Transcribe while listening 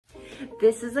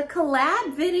This is a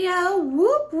collab video,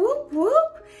 whoop, whoop,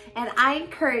 whoop. And I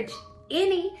encourage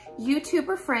any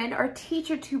YouTuber friend or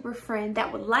teacher tuber friend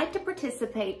that would like to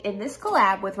participate in this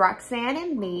collab with Roxanne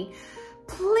and me,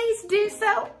 please do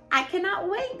so. I cannot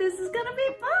wait. This is gonna be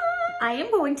fun. I am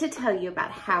going to tell you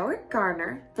about Howard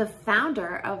Gardner, the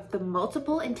founder of the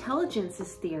multiple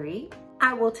intelligences theory.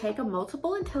 I will take a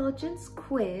multiple intelligence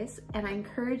quiz and I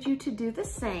encourage you to do the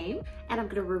same. And I'm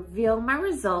gonna reveal my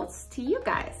results to you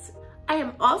guys. I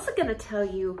am also gonna tell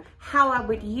you how I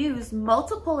would use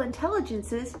multiple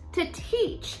intelligences to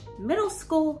teach middle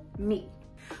school me.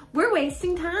 We're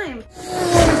wasting time.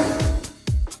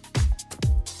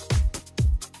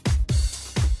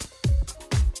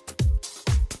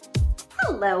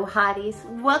 Hello hotties,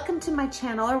 welcome to my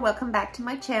channel or welcome back to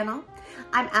my channel.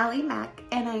 I'm Allie Mack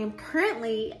and I am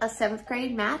currently a 7th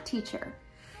grade math teacher.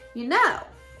 You know,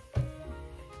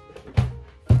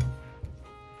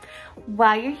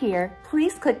 while you're here,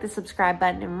 please click the subscribe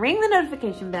button and ring the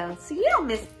notification bell so you don't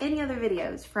miss any other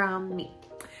videos from me.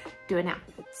 Do it now.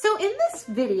 So in this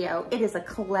video, it is a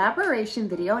collaboration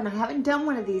video and I haven't done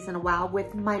one of these in a while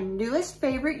with my newest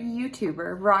favorite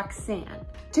YouTuber, Roxanne.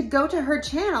 To go to her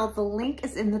channel, the link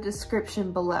is in the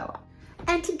description below.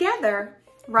 And together,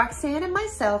 Roxanne and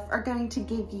myself are going to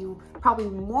give you probably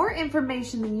more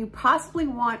information than you possibly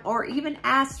want or even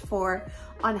asked for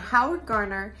on Howard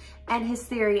Gardner and his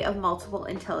theory of multiple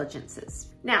intelligences.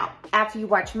 Now, after you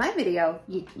watch my video,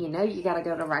 you know you gotta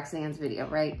go to Roxanne's video,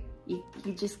 right? You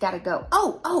just gotta go.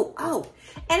 Oh.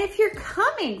 And if you're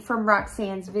coming from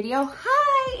Roxanne's video,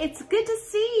 hi, it's good to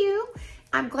see you.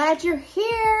 I'm glad you're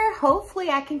here. Hopefully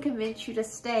I can convince you to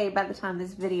stay by the time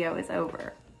this video is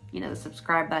over. You know, the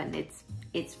subscribe button,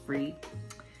 it's free.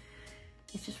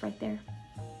 It's just right there.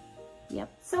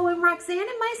 Yep. So when Roxanne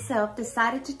and myself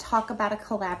decided to talk about a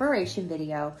collaboration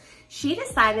video, she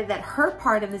decided that her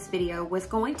part of this video was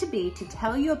going to be to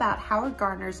tell you about Howard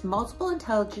Gardner's multiple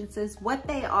intelligences, what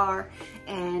they are,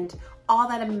 and all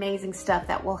that amazing stuff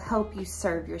that will help you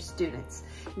serve your students.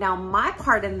 Now, my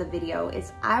part in the video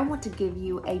is I want to give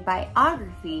you a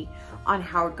biography on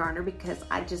Howard Gardner because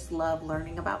I just love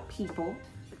learning about people.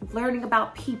 Learning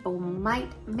about people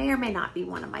may or may not be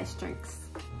one of my strengths.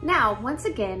 Now, once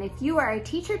again, if you are a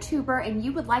teacher tuber and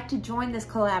you would like to join this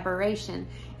collaboration,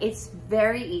 it's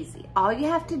very easy. All you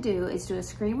have to do is do a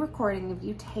screen recording of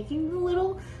you taking the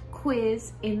little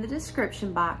quiz in the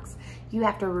description box. You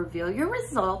have to reveal your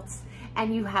results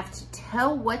and you have to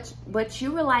tell what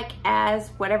you were like as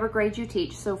whatever grade you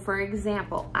teach. So for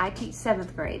example, I teach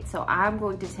 7th grade, so I'm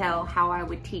going to tell how I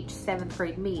would teach 7th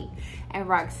grade me. And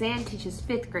Roxanne teaches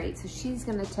 5th grade, so she's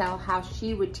gonna tell how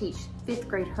she would teach 5th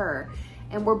grade her.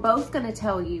 And we're both gonna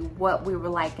tell you what we were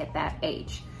like at that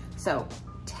age. So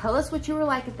tell us what you were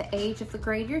like at the age of the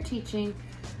grade you're teaching,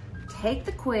 take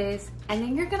the quiz, and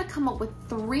then you're gonna come up with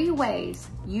 3 ways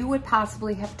you would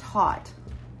possibly have taught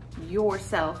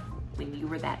yourself when you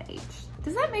were that age.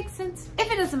 Does that make sense?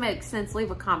 If it doesn't make sense, leave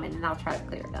a comment and I'll try to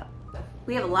clear it up.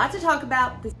 We have a lot to talk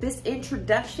about. This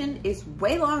introduction is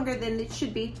way longer than it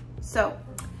should be, so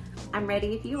I'm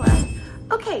ready if you are.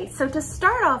 Okay, so to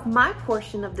start off my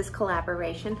portion of this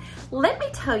collaboration, let me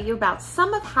tell you about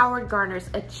some of Howard Gardner's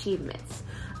achievements.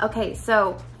 Okay,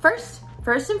 so first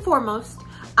and foremost,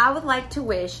 I would like to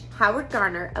wish Howard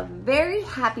Gardner a very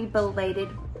happy belated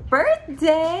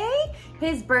birthday.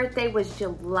 His birthday was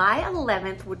July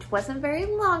 11th, which wasn't very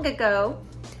long ago,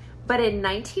 but in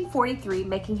 1943,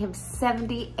 making him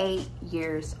 78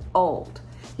 years old.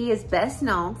 He is best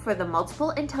known for the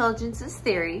multiple intelligences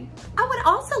theory. I would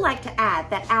also like to add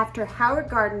that after Howard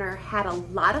Gardner had a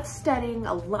lot of studying,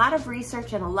 a lot of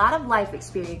research, and a lot of life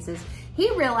experiences,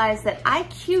 he realized that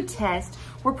IQ tests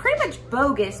were pretty much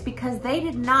bogus because they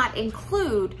did not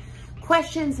include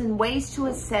questions and ways to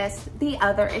assess the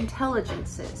other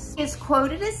intelligences. He is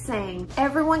quoted as saying,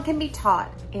 "Everyone can be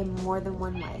taught in more than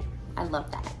one way." I love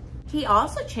that. He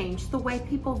also changed the way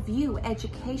people view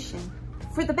education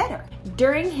for the better.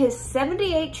 During his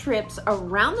 78 trips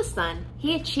around the sun,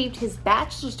 he achieved his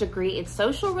bachelor's degree in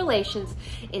social relations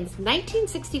in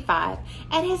 1965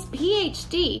 and his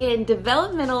PhD in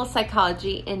developmental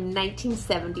psychology in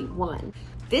 1971.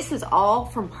 This is all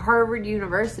from Harvard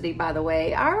University, by the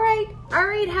way. All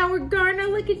right, Howard Gardner,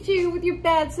 look at you with your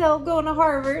bad self going to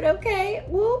Harvard, okay,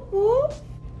 whoop, whoop.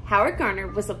 Howard Gardner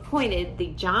was appointed the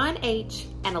John H.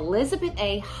 and Elizabeth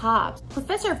A. Hobbs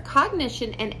Professor of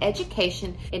Cognition and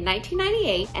Education in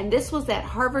 1998, and this was at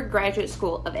Harvard Graduate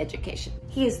School of Education.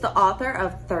 He is the author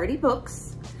of 30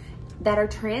 books that are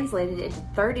translated into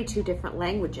 32 different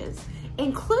languages,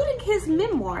 including his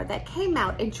memoir that came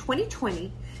out in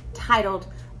 2020 titled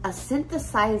A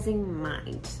Synthesizing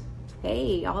Mind.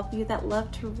 Hey, all of you that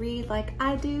love to read like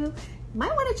I do,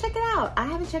 might want to check it out. I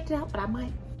haven't checked it out, but I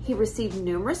might. He received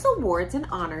numerous awards and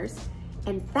honors.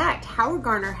 In fact, Howard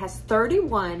Gardner has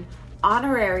 31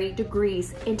 honorary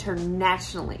degrees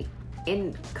internationally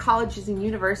in colleges and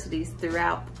universities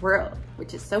throughout the world,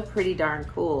 which is so pretty darn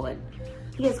cool. And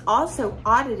he has also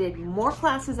audited more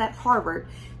classes at Harvard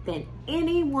than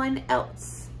anyone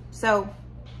else. So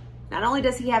not only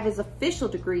does he have his official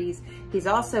degrees, he's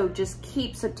also just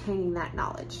keeps obtaining that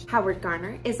knowledge. Howard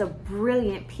Gardner is a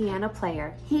brilliant piano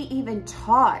player. He even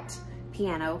taught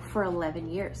piano for 11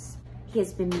 years. He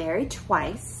has been married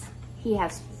twice. He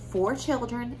has 4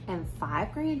 children and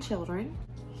 5 grandchildren.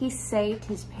 He saved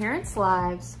his parents'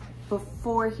 lives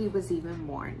before he was even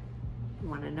born. You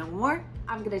want to know more?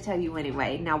 I'm going to tell you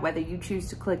anyway. Now, whether you choose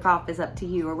to click off is up to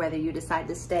you, or whether you decide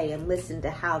to stay and listen to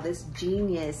how this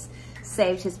genius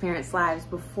saved his parents' lives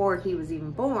before he was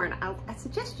even born. I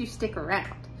suggest you stick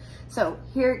around. So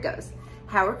here it goes.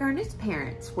 Howard Gardner's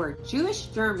parents were Jewish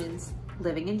Germans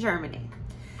living in Germany.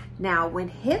 Now, when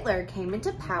Hitler came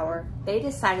into power, they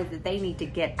decided that they need to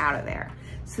get out of there.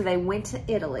 So they went to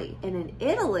Italy, and in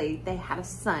Italy, they had a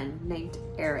son named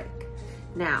Eric.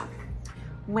 Now,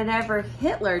 whenever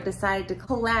Hitler decided to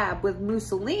collab with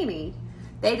Mussolini,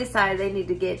 they decided they need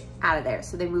to get out of there.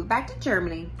 So they moved back to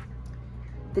Germany.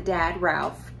 The dad,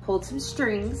 Ralph, pulled some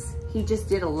strings. He just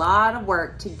did a lot of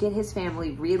work to get his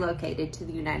family relocated to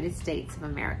the United States of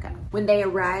America. When they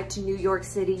arrived to New York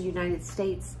City, United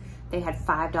States, they had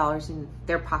 $5 in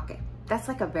their pocket. That's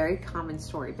like a very common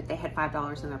story, but they had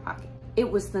 $5 in their pocket. It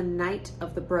was the night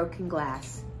of the broken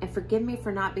glass. And forgive me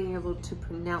for not being able to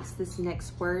pronounce this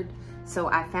next word, so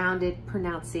I found it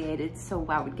pronunciated so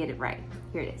I would get it right.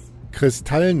 Here it is.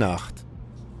 Kristallnacht.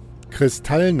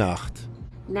 Kristallnacht.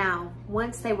 Now,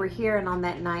 once they were here and on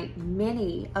that night,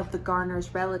 many of the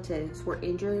Gardner's relatives were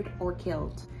injured or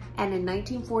killed. And in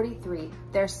 1943,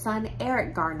 their son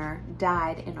Eric Gardner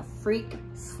died in a freak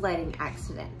sledding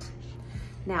accident.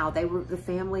 Now,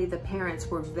 the parents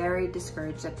were very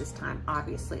discouraged at this time.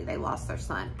 Obviously, they lost their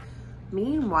son.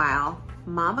 Meanwhile,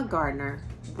 Mama Gardner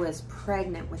was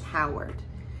pregnant with Howard,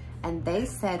 and they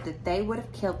said that they would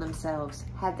have killed themselves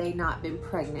had they not been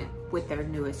pregnant with their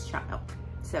newest child.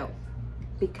 So,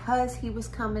 because he was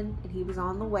coming and he was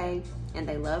on the way and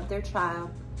they loved their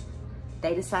child,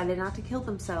 they decided not to kill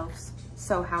themselves.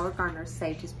 So Howard Gardner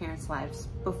saved his parents' lives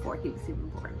before he was even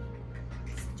born.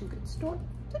 Such a good story.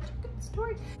 Such a good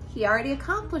story. He already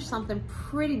accomplished something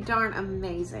pretty darn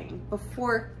amazing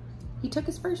before he took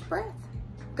his first breath.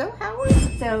 Go Howard.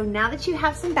 So now that you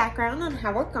have some background on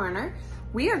Howard Gardner,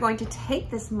 we are going to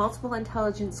take this multiple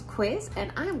intelligence quiz,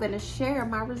 and I'm going to share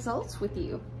my results with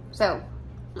you. So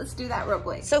let's do that real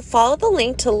quick. So follow the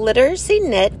link to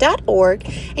literacynet.org,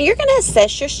 and you're going to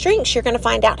assess your strengths. You're going to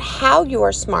find out how you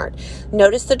are smart.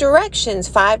 Notice the directions.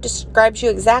 5 describes you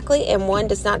exactly, and 1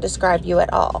 does not describe you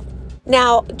at all.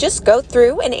 Now, just go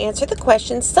through and answer the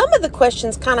questions. Some of the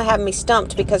questions kind of have me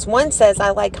stumped because one says I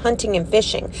like hunting and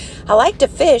fishing. I like to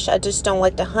fish, I just don't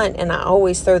like to hunt, and I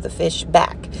always throw the fish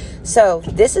back. So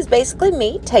this is basically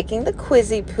me taking the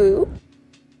quizzy poo.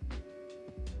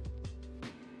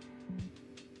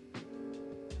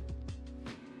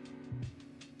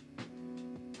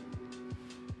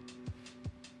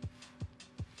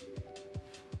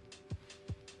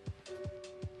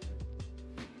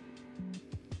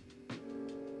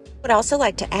 I would also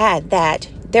like to add that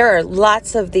there are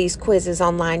lots of these quizzes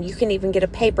online. You can even get a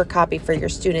paper copy for your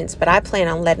students, but I plan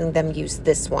on letting them use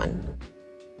this one.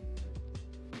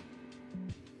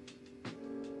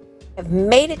 I've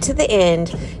made it to the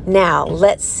end. Now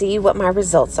let's see what my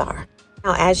results are.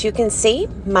 Now, as you can see,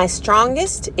 my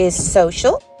strongest is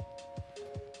social.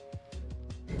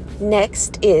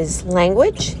 Next is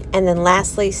language, and then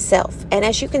lastly, self. And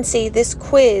as you can see, this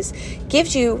quiz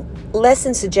gives you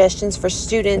lesson suggestions for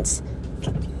students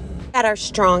that are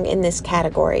strong in this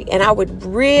category. And I would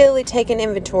really take an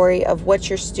inventory of what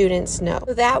your students know.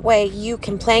 So that way you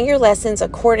can plan your lessons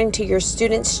according to your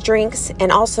students' strengths,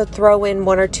 and also throw in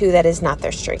 1 or 2 that is not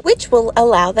their strength, which will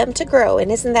allow them to grow.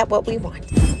 And isn't that what we want?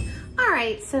 All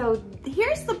right, so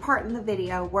here's the part in the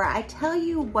video where I tell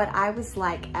you what I was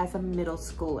like as a middle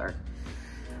schooler.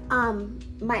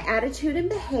 My attitude and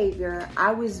behavior,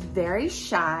 I was very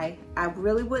shy. I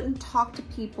really wouldn't talk to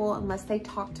people unless they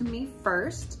talked to me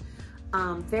first.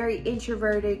 Very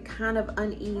introverted, kind of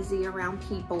uneasy around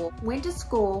people. Went to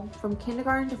school from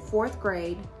kindergarten to 4th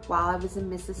grade while I was in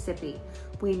Mississippi.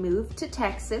 We moved to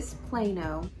Texas,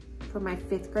 Plano, for my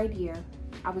 5th grade year.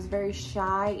 I was very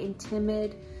shy and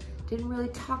timid. Didn't really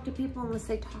talk to people unless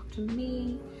they talked to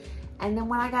me. And then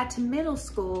when I got to middle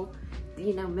school,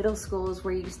 you know, middle school is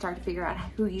where you start to figure out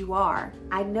who you are.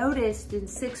 I noticed in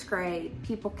 6th grade,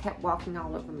 people kept walking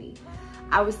all over me.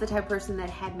 I was the type of person that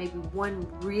had maybe one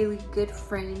really good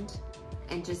friend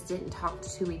and just didn't talk to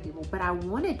too many people, but I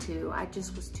wanted to. I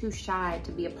just was too shy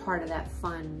to be a part of that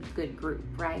fun, good group,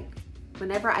 right?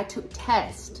 Whenever I took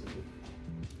tests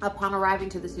upon arriving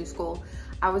to this new school,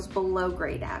 I was below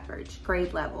grade average,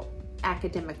 grade level,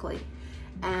 academically.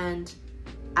 And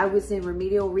I was in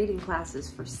remedial reading classes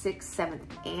for 6th, 7th,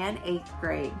 and 8th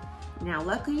grade. Now,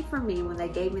 luckily for me, when they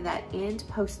gave me that end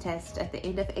post-test at the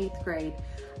end of 8th grade,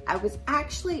 I was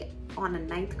actually on a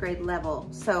 9th grade level.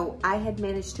 So I had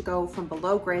managed to go from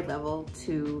below grade level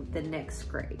to the next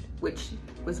grade, which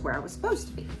was where I was supposed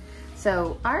to be.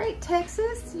 So, all right,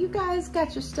 Texas, you guys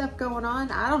got your stuff going on.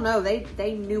 I don't know,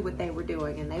 they knew what they were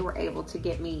doing and they were able to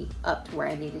get me up to where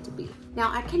I needed to be.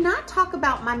 Now, I cannot talk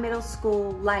about my middle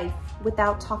school life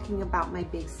without talking about my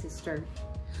big sister.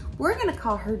 We're gonna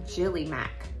call her Jilly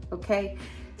Mac, okay?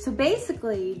 So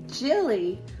basically,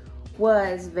 Jilly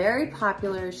was very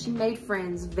popular. She made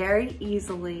friends very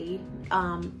easily.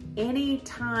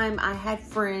 Anytime I had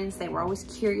friends, they were always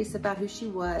curious about who she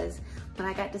was. When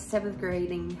I got to 7th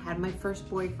grade and had my first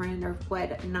boyfriend or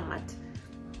whatnot,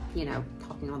 you know,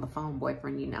 talking on the phone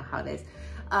boyfriend, you know how it is.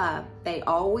 They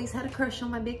always had a crush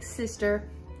on my big sister.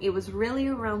 It was really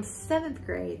around 7th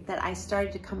grade that I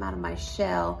started to come out of my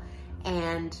shell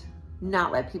and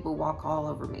not let people walk all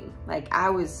over me. Like, I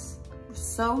was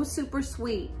so super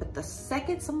sweet, but the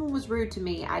second someone was rude to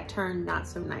me, I turned not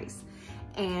so nice.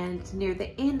 And near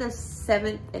the end of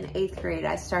 7th and 8th grade,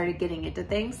 I started getting into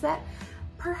things that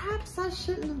perhaps I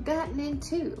shouldn't have gotten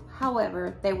into.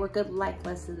 However, they were good life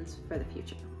lessons for the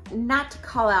future. Not to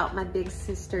call out my big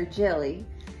sister, Jilly,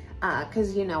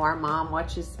 because you know our mom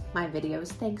watches my videos.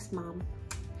 Thanks, Mom.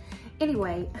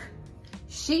 Anyway,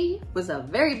 she was a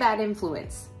very bad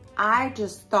influence. I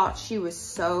just thought she was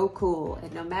so cool,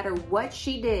 and no matter what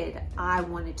she did, I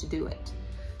wanted to do it.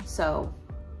 So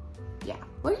yeah,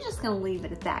 we're just gonna leave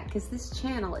it at that because this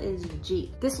channel is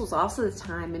G. This was also the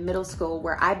time in middle school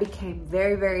where I became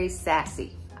very, very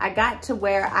sassy. I got to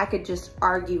where I could just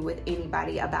argue with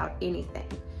anybody about anything.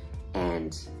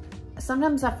 And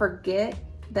sometimes I forget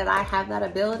that I have that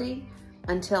ability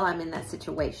until I'm in that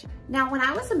situation. Now, when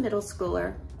I was a middle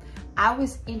schooler, I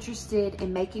was interested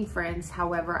in making friends.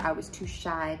 However, I was too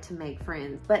shy to make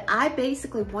friends. But I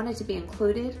basically wanted to be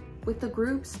included with the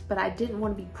groups, but I didn't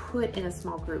want to be put in a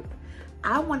small group.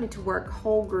 I wanted to work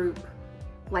whole group,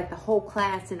 like the whole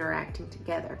class interacting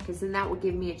together, because then that would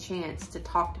give me a chance to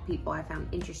talk to people I found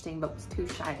interesting but was too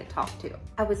shy to talk to.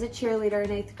 I was a cheerleader in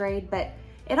 8th grade, but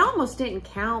it almost didn't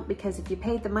count because if you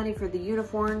paid the money for the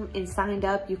uniform and signed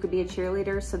up, you could be a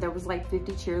cheerleader. So there was like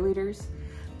 50 cheerleaders.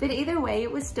 But either way,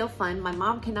 it was still fun. My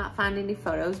mom cannot find any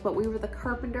photos, but we were the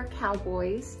Carpenter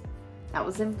Cowboys. That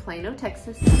was in Plano,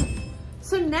 Texas.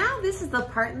 So now this is the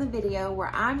part in the video where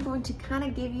I'm going to kind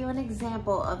of give you an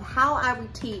example of how I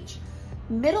would teach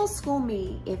middle school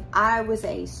me if I was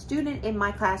a student in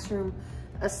my classroom,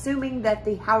 assuming that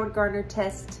the Howard Gardner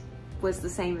test was the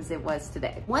same as it was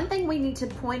today. One thing we need to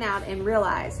point out and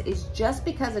realize is just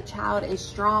because a child is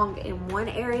strong in one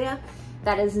area,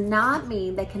 that does not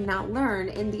mean they cannot learn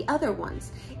in the other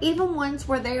ones, even ones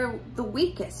where they're the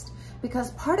weakest, because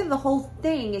part of the whole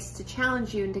thing is to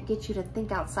challenge you and to get you to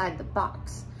think outside the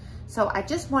box. So I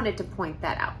just wanted to point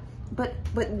that out. But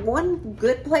one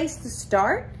good place to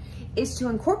start is to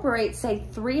incorporate, say,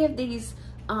 3 of these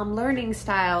learning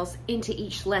styles into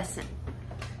each lesson.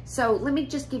 So let me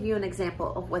just give you an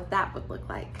example of what that would look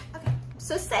like. Okay.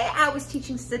 So say I was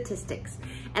teaching statistics,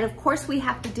 and of course we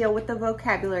have to deal with the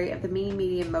vocabulary of the mean,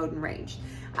 median, mode, and range.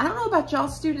 I don't know about y'all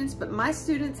students, but my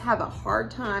students have a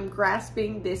hard time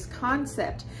grasping this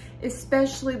concept,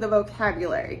 especially the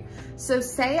vocabulary. So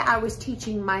say I was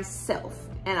teaching myself,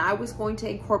 and I was going to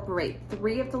incorporate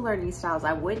 3 of the learning styles.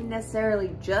 I wouldn't necessarily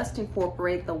just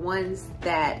incorporate the ones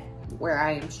where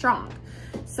I am strong.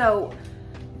 So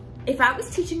if I was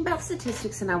teaching about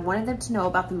statistics and I wanted them to know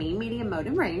about the mean, median, mode,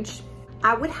 and range,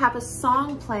 I would have a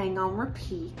song playing on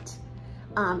repeat.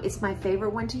 It's my favorite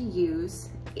one to use.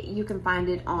 You can find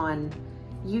it on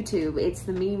YouTube. It's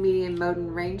the mean, median, mode,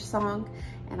 and range song.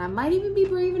 And I might even be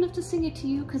brave enough to sing it to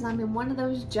you because I'm in one of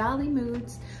those jolly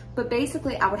moods. But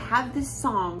basically, I would have this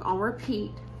song on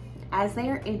repeat as they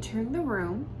are entering the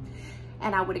room,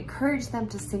 and I would encourage them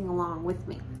to sing along with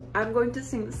me. I'm going to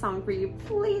sing the song for you.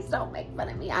 Please don't make fun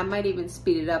of me. I might even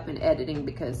speed it up in editing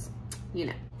because, you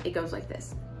know, it goes like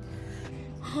this.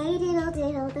 Hey diddle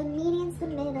diddle, the median's the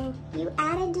middle. You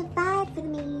add and divide for the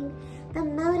mean. The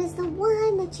mode is the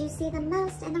one that you see the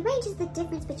most, and the range is the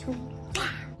difference between. Yeah.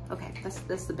 Okay,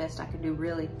 that's the best I can do,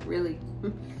 really.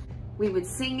 We would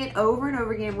sing it over and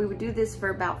over again. We would do this for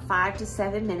about 5 to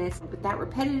 7 minutes. With that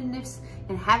repetitiveness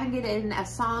and having it in a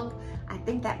song, I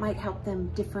think that might help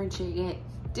them differentiate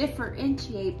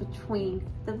between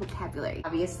the vocabulary.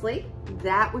 Obviously,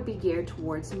 that would be geared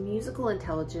towards musical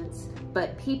intelligence,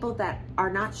 but people that are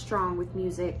not strong with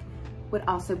music would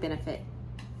also benefit.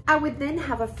 I would then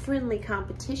have a friendly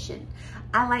competition.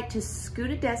 I like to scoot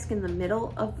a desk in the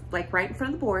middle of, like right in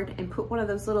front of the board, and put one of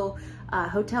those little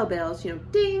hotel bells, you know,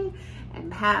 ding,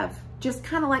 and have just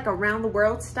kind of like around the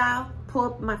world style, pull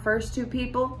up my first 2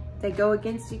 people, they go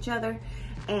against each other,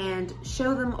 and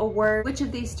show them a word. Which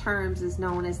of these terms is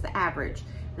known as the average?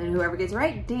 And then whoever gets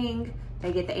right, ding,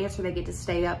 they get the answer, they get to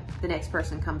stay up, the next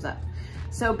person comes up.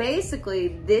 So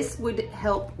basically, this would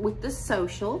help with the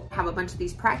social, have a bunch of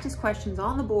these practice questions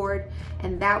on the board,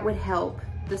 and that would help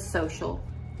the social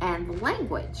and the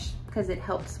language, because it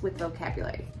helps with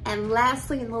vocabulary. And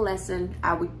lastly, in the lesson,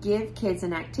 I would give kids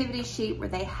an activity sheet where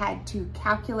they had to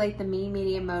calculate the mean,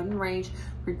 median, mode, and range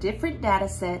for different data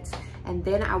sets, and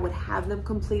then I would have them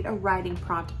complete a writing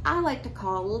prompt I like to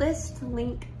call list,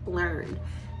 link, learn.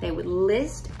 They would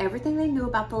list everything they knew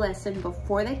about the lesson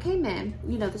before they came in,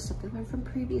 you know, the stuff they learned from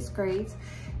previous grades.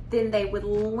 Then they would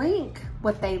link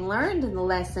what they learned in the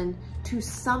lesson to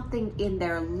something in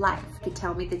their life. You could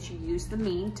tell me that you used the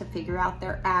mean to figure out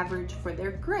their average for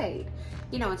their grade,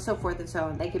 you know, and so forth and so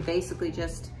on. They could basically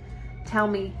just tell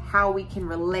me how we can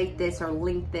relate this or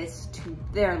link this to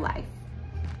their life.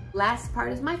 Last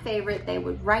part is my favorite. They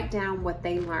would write down what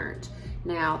they learned.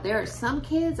 Now, there are some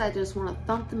kids, I just want to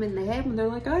thump them in the head when they're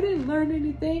like, I didn't learn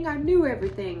anything, I knew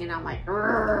everything. And I'm like,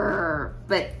 "Grr."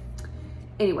 But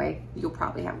anyway, you'll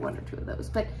probably have 1 or 2 of those.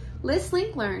 But list,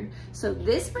 link, learn. So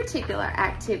this particular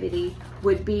activity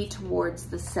would be towards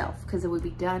the self, because it would be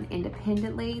done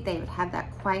independently. They would have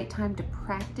that quiet time to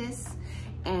practice,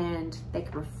 and they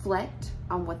could reflect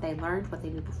on what they learned, what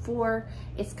they knew before.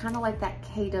 It's kind of like that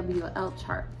KWL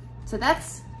chart. So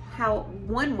that's how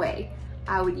one way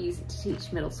I would use it to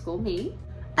teach middle school me.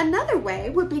 Another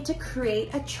way would be to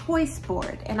create a choice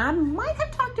board. And I might have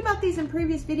talked about these in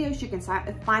previous videos. You can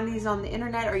find these on the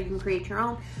internet, or you can create your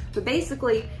own. But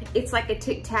basically, it's like a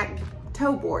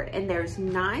tic-tac-toe board, and there's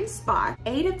 9 spots.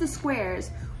 8 of the squares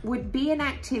would be an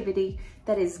activity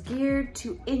that is geared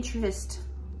to interest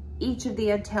each of the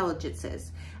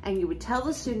intelligences. And you would tell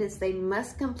the students they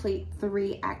must complete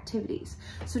 3 activities.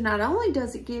 So not only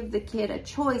does it give the kid a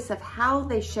choice of how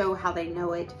they show how they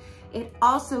know it, it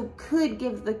also could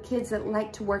give the kids that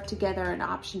like to work together an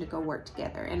option to go work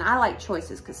together. And I like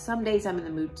choices, because some days I'm in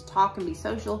the mood to talk and be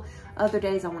social. Other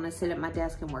days I want to sit at my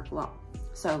desk and work alone.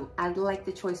 So I like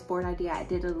the choice board idea. I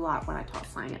did it a lot when I taught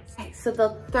science. Okay, so the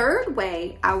third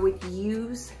way I would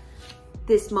use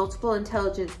this multiple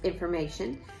intelligence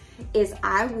information is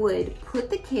I would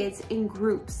put the kids in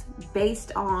groups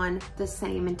based on the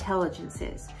same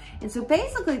intelligences. And so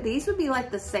basically these would be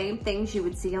like the same things you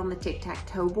would see on the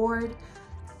tic-tac-toe board,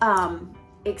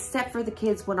 except for the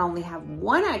kids would only have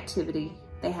 1 activity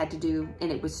they had to do,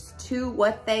 and it was to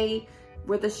what they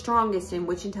were the strongest in,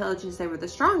 which intelligence they were the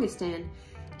strongest in,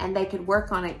 and they could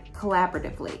work on it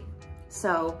collaboratively.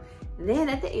 So then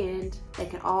at the end, they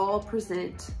could all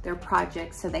present their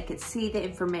projects so they could see the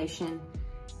information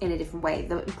in a different way.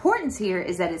 The importance here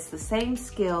is that it's the same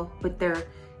skill, but they're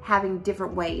having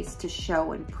different ways to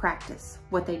show and practice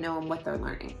what they know and what they're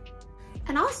learning.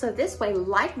 And also this way,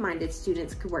 like-minded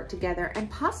students could work together and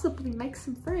possibly make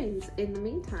some friends in the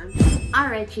meantime. All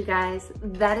right, you guys,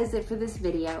 that is it for this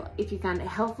video. If you found it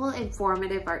helpful,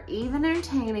 informative, or even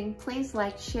entertaining, please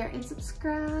like, share, and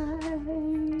subscribe.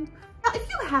 Now, if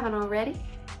you haven't already,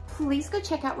 please go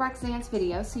check out Roxanne's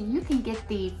video so you can get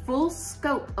the full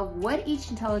scope of what each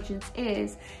intelligence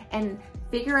is and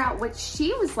figure out what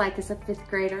she was like as a 5th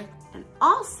grader, and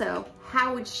also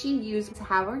how would she use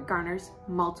Howard Gardner's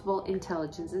multiple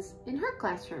intelligences in her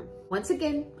classroom. Once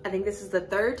again, I think this is the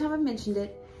 3rd time I've mentioned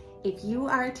it. If you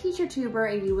are a teacher tuber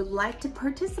and you would like to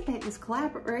participate in this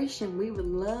collaboration, we would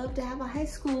love to have a high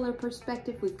schooler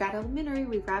perspective. We've got elementary,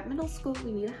 we've got middle school,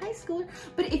 we need a high schooler.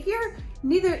 But if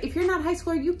you're not a high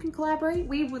schooler, you can collaborate.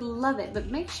 We would love it,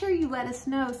 but make sure you let us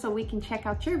know so we can check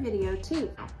out your video too.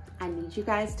 I need you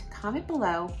guys to comment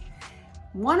below.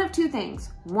 One of 2 things.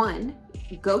 1,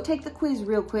 go take the quiz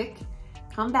real quick,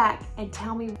 come back and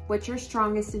tell me what your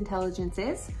strongest intelligence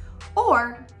is.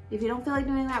 Or if you don't feel like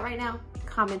doing that right now,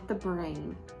 comment the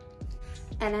brain.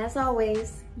 And as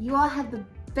always, you all have the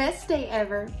best day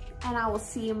ever, and I will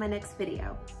see you in my next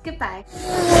video. Goodbye.